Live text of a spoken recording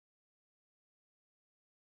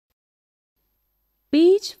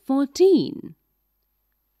Page 14.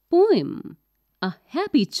 Poem, A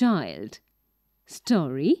Happy Child.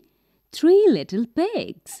 Story, Three Little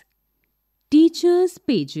Pigs. Teacher's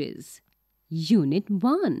Pages, Unit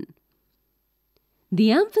 1.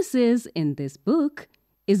 The emphasis in this book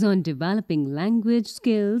is on developing language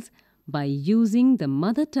skills by using the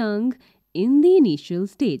mother tongue in the initial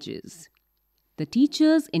stages. The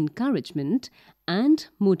teacher's encouragement and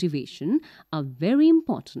motivation are very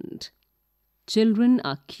important. Children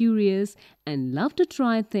are curious and love to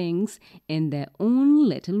try things in their own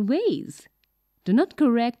little ways. Do not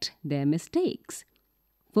correct their mistakes.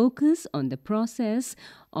 Focus on the process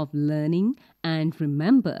of learning and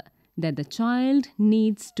remember that the child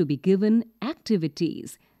needs to be given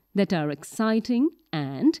activities that are exciting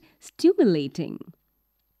and stimulating.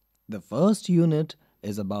 The first unit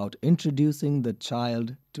is about introducing the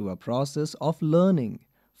child to a process of learning,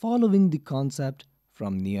 following the concept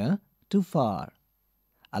from near to far.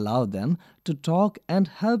 Allow them to talk and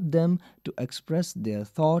help them to express their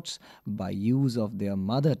thoughts by use of their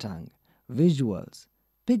mother tongue, visuals,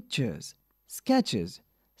 pictures, sketches,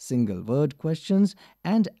 single word questions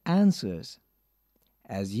and answers.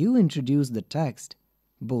 As you introduce the text,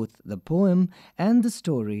 both the poem and the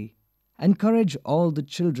story, encourage all the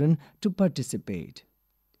children to participate.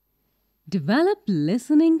 Develop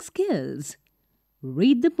listening skills.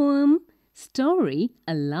 Read the poem, story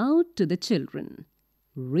aloud to the children.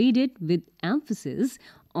 Read it with emphasis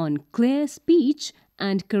on clear speech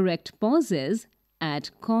and correct pauses, add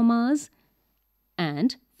commas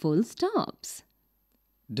and full stops.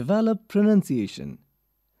 Develop pronunciation.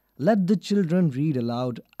 Let the children read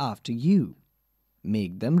aloud after you.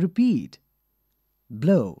 Make them repeat.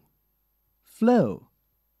 Blow, flow,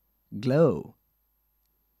 glow.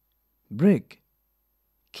 Brick,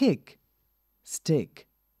 kick, stick.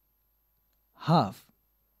 Huff,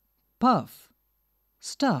 puff,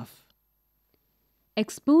 stuff.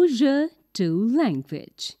 Exposure to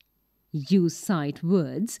language. Use sight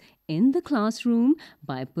words in the classroom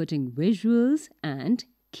by putting visuals and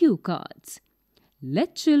cue cards.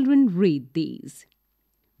 Let children read these.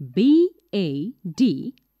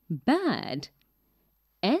 B-A-D, bad.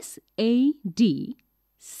 S-A-D,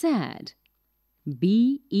 sad.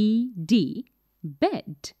 B-E-D,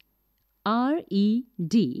 bed.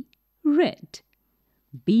 R-E-D, red.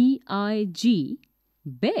 B-I-G,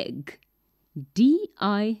 big.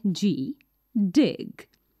 D-I-G, dig.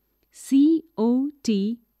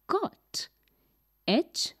 C-O-T, cot.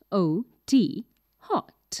 H-O-T,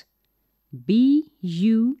 hot.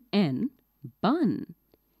 B-U-N, bun.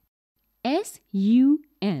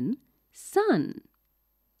 S-U-N, sun.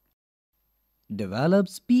 Develop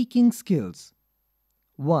speaking skills.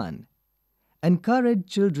 1. Encourage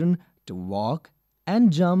children to walk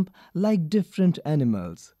and jump like different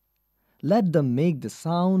animals. Let them make the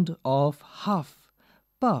sound of huff,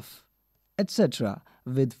 puff, etc.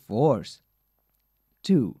 with force.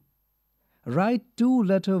 2. Write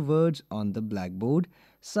two-letter words on the blackboard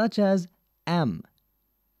such as am,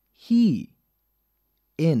 he,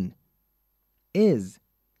 in, is,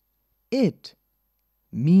 it,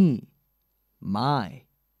 me, my,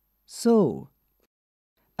 so.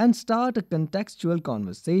 And start a contextual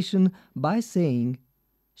conversation by saying,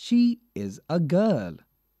 she is a girl.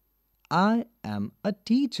 I am a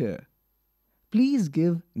teacher. Please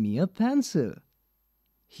give me a pencil.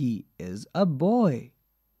 He is a boy.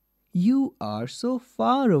 You are so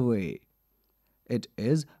far away. It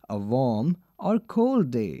is a warm or cold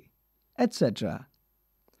day, etc.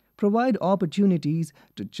 Provide opportunities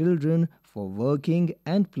to children for working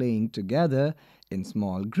and playing together in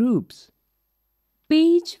small groups.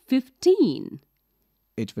 Page 15.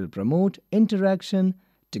 It will promote interaction,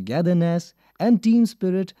 togetherness, and team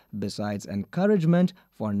spirit besides encouragement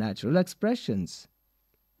for natural expressions.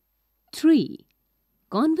 3.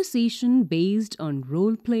 Conversation based on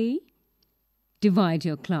role play. Divide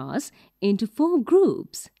your class into 4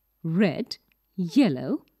 groups: red,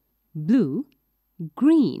 yellow, blue,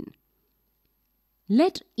 green.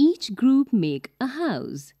 Let each group make a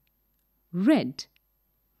house. Red,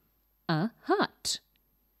 a hut.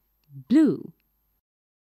 Blue,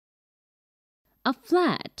 a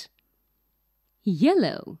flat.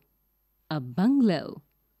 Yellow, a bungalow.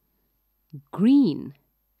 Green,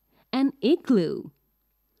 an igloo.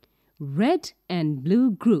 Red and blue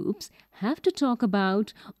groups have to talk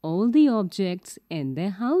about all the objects in their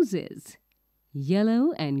houses.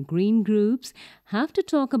 Yellow and green groups have to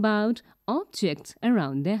talk about objects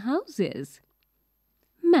around their houses.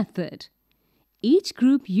 Method. Each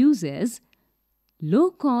group uses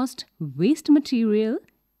low-cost waste material,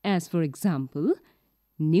 as for example,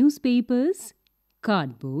 newspapers,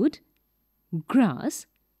 cardboard, grass,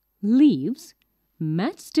 leaves,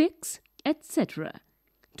 matchsticks, etc.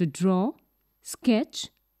 to draw, sketch,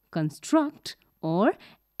 construct, or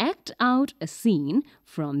act out a scene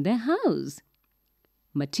from their house.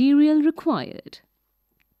 Material required: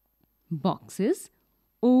 boxes,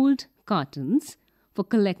 old cartons for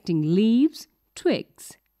collecting leaves,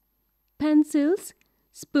 twigs, pencils,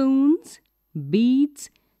 spoons, beads,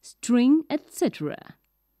 string, etc.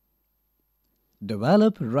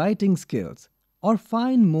 Develop writing skills or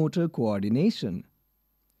fine motor coordination.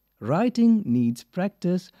 Writing needs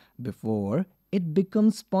practice before it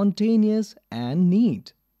becomes spontaneous and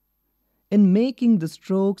neat. In making the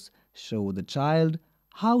strokes, show the child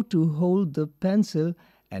how to hold the pencil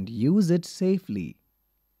and use it safely.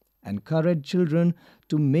 Encourage children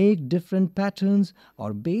to make different patterns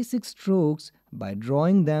or basic strokes by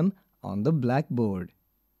drawing them on the blackboard.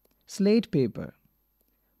 Slate paper.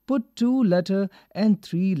 Put 2-letter and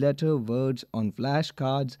 3-letter words on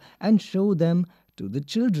flashcards and show them to the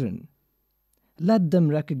children. Let them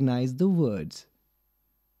recognize the words.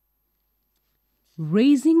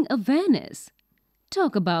 Raising awareness.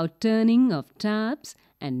 Talk about turning of taps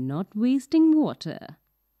and not wasting water.